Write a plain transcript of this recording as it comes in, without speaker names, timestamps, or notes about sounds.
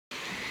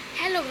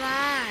Hello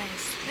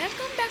guys,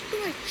 welcome back to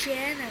my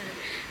channel.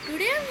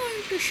 Today I'm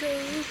going to show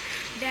you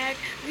that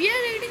we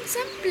are reading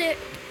some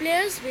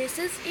players'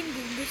 bases in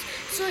Bundus.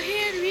 So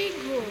here we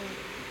go.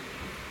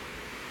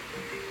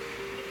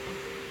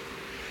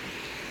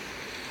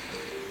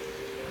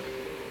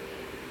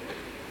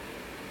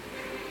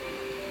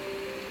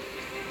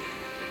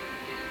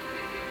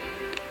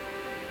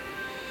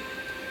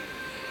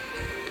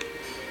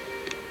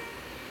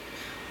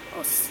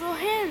 So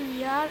here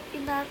we are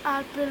in our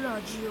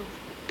arpeggio.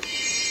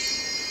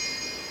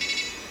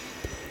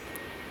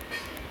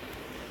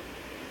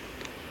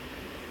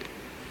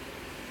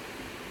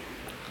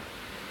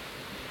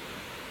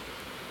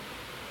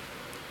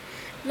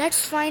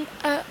 Let's find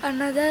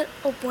another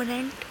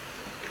opponent.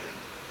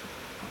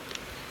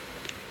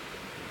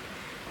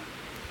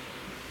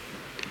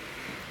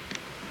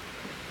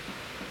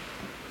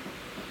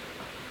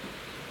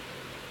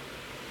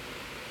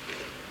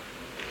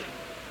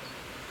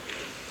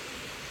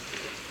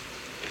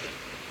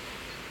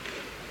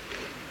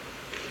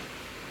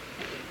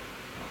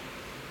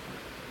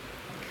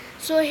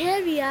 So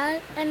here we are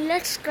and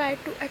let's try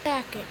to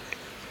attack it.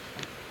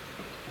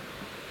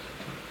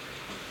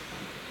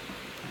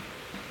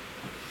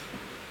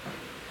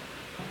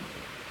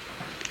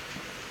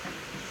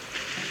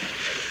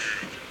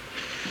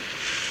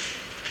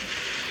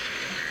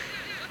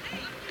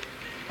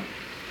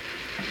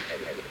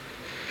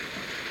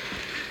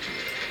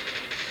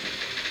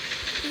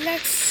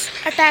 Let's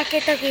attack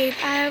it again.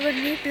 I have a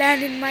new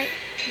plan in my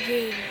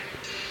game.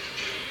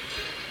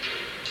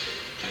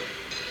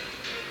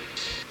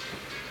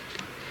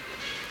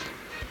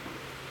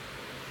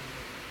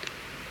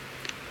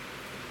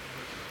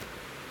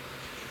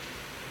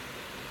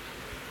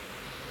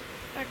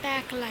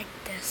 Attack like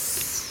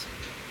this.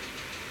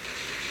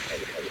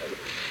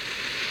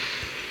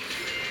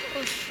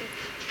 Oh shit.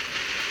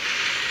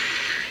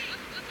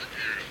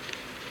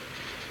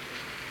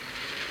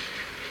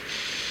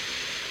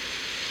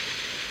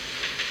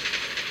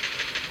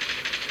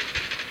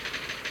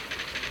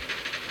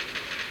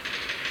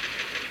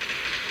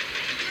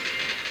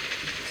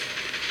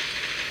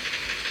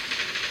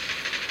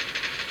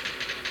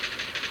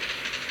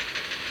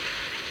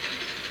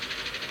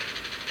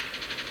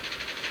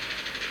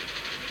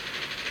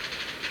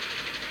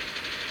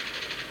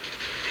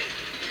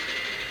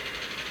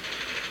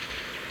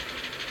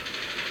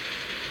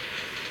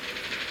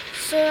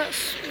 So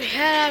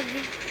here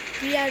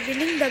we are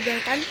winning the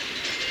battle.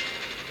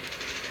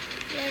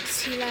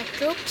 Let's heal our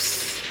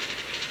troops.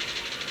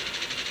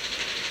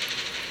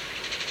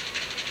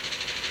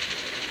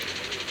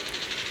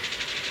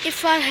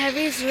 If our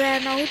heavies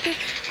ran out,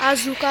 our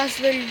Zukas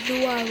will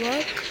do our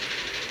work.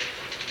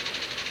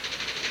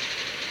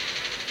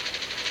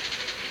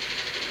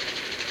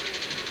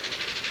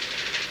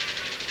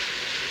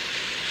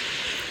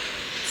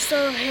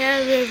 So here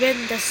we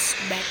win this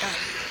battle.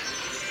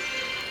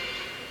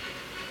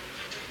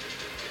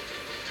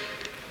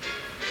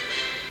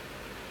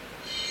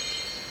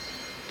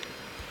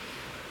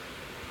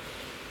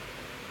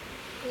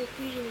 OP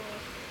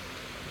reward.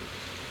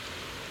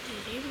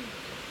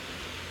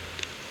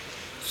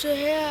 So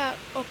here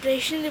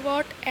operation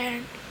reward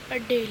and a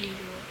daily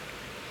reward.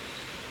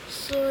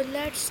 So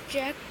let's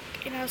check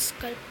in our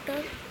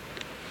sculptor.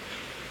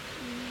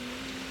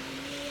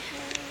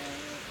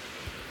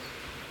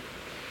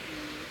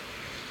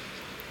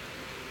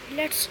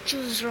 Let's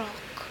choose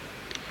rock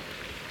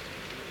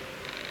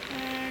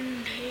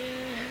and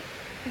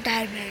here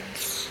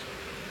diamonds.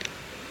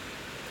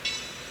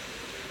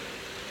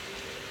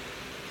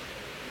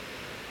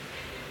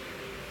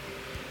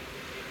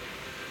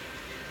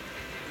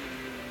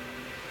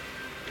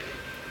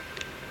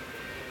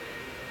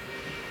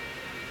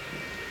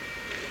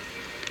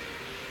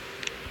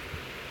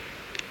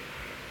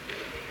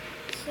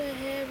 So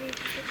here we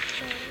put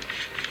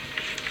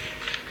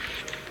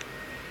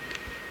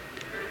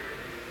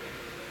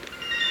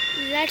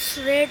let's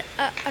raid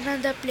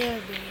another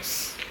player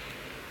base.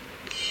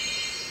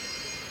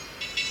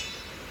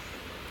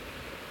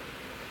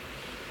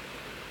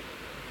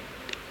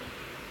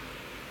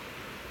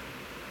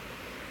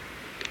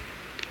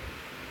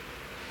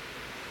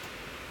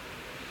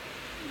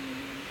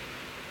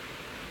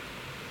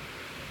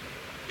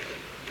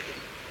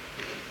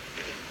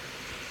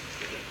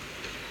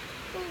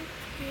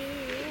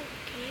 Okay.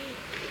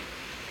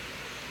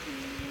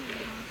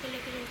 वहाँ पे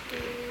लेके जाते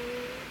हो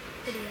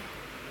बढ़िया.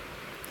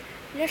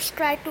 Let's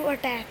try to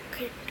attack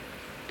it.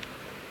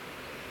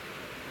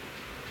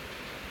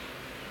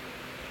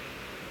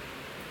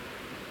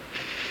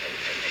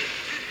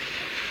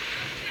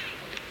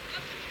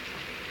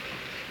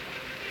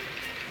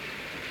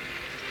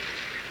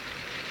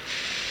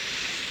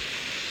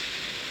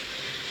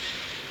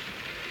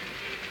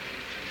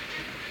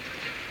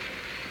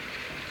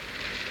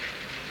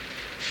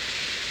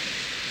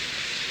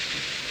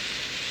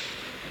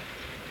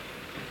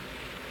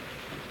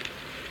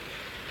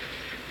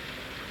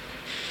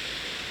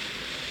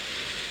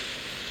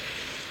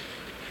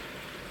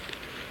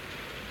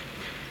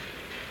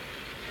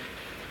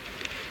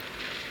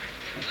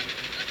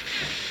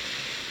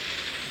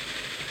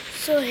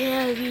 So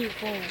here we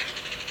go.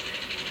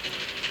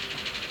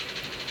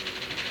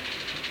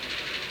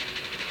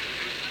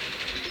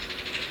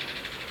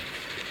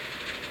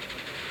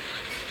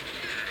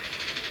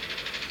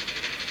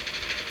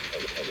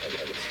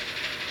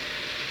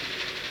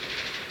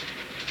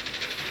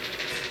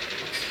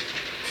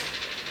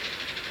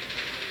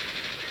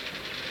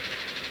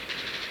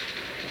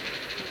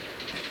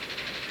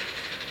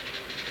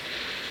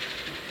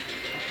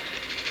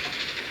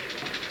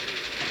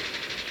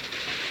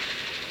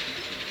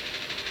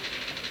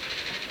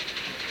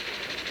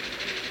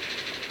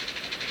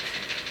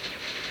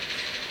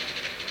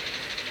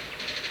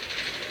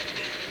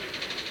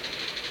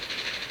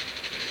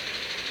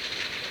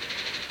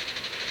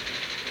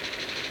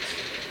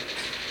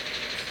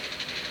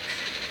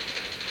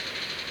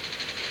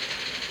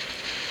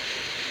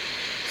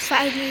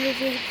 Finally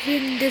we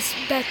win this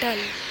battle.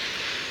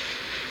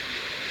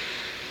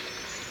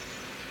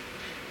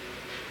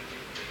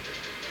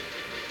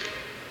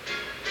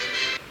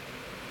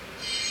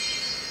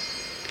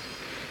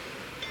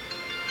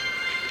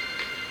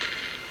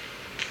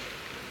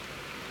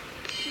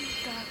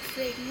 Dark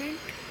fragment.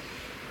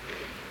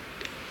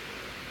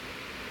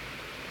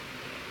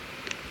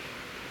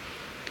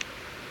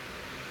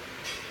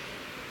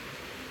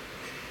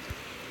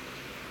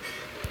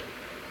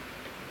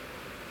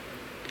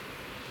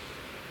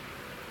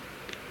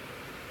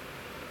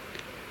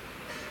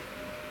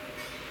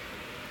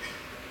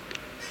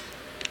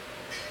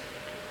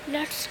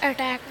 Let's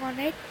attack on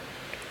it.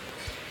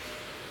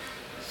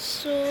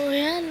 So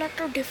here a lot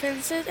of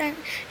defenses and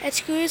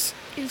HQ is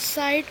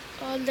inside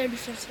all the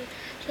defenses.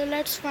 So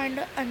let's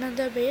find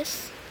another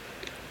base.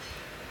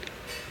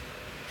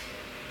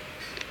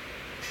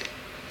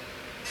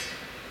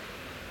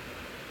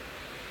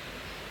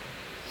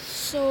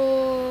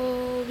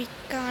 So we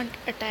can't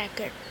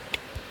attack it.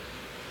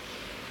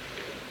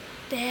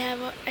 They have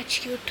a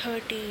HQ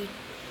 13.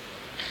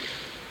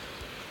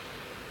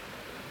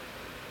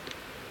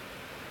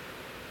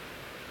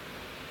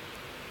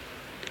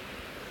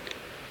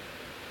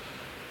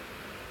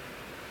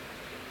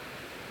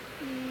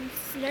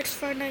 Let's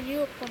find a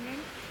new opponent.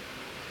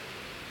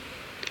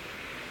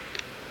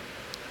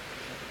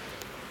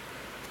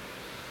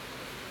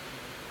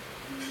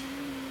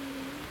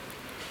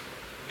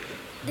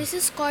 This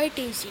is quite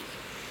easy.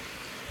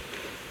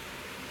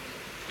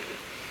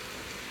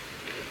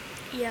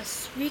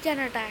 Yes, we can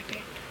attack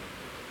it.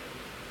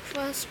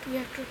 First, we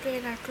have to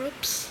train our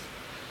troops.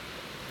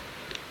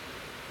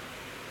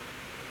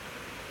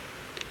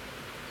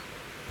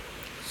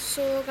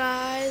 So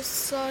guys,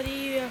 sorry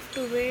you have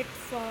to wait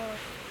for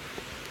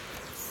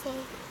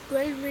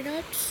 12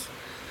 minutes.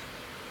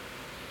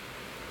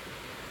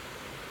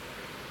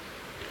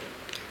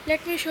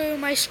 Let me show you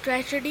my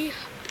strategy,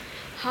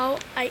 how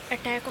I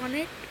attack on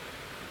it.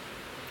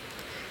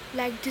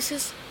 Like this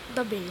is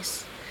the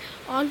base.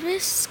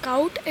 Always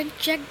scout and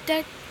check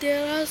that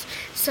there are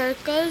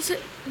circles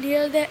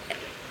near the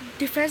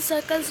defense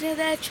circles near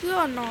the HQ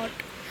or not.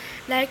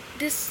 Like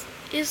this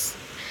is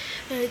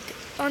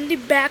on the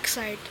back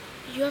side.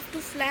 You have to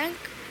flank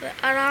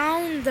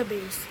around the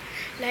base.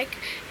 Like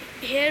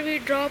here we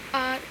drop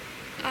our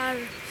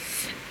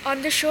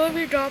on the shore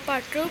we drop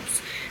our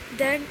troops,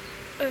 then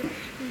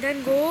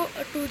go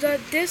to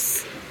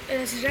this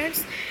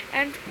residence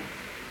and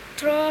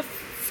throw a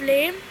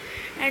flame,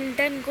 and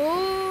then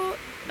go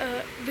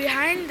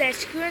behind the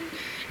HQ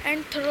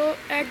and throw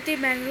at the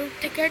mangrove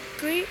thicket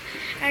tree,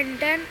 and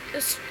then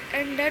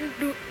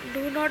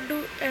do not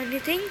do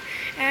anything,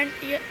 and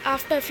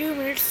after a few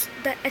minutes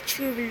the HQ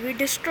will be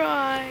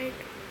destroyed.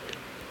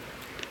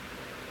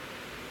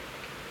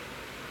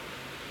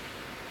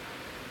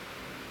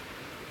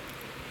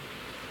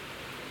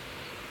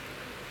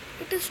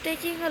 It is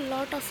taking a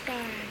lot of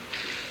time.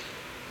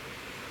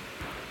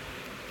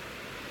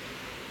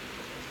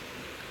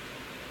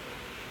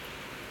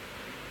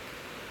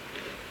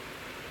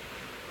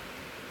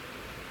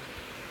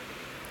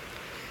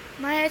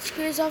 My HQ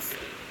is of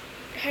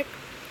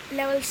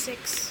level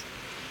 6.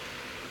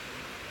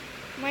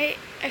 My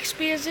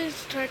experience is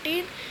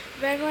 13.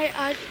 When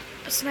my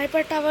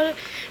sniper tower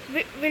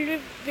will be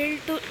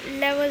built to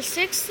level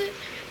 6,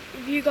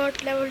 we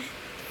got level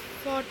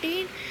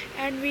 14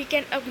 and we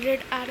can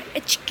upgrade our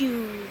HQ,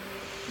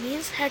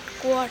 means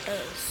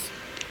headquarters.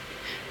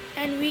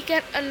 And we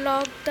can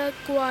unlock the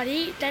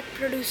quarry that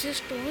produces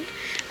stone,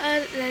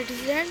 a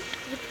resident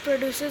which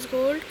produces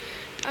gold,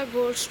 a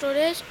gold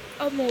storage,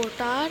 a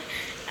mortar,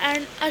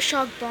 and a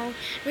shock bomb,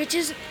 which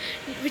is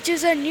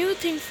a new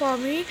thing for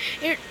me.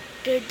 It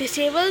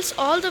disables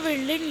all the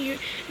building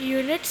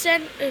units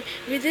and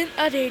within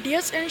a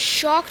radius, and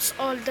shocks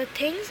all the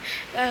things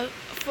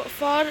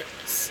for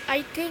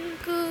I think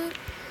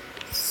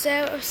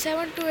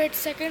 7 to 8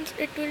 seconds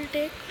it will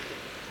take.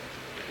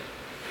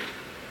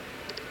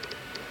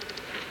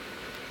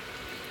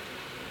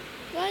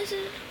 Why is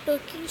it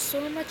taking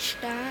so much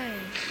time?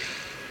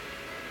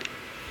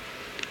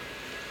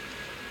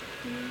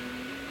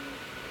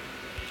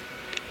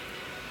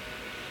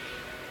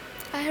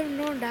 I have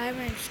no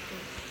diamonds too.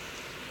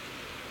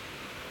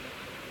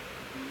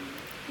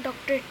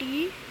 Dr.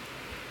 T,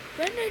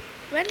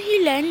 when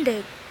he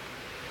landed.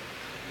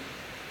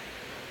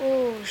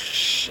 Oh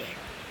shit.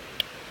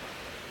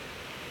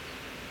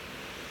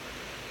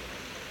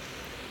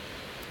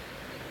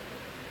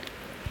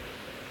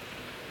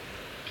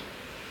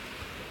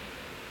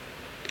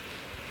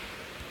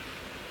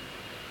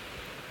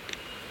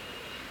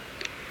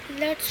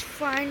 Let's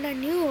find a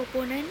new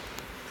opponent.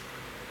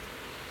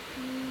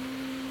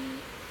 Hmm.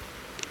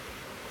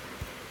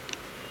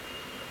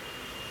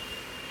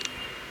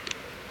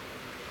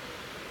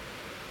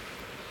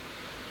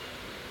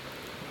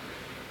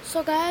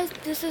 So guys,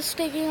 this is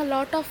taking a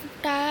lot of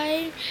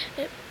time.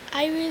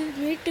 I will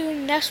meet you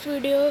in next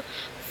video.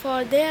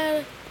 For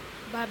there,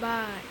 bye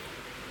bye.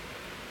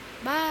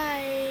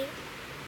 Bye.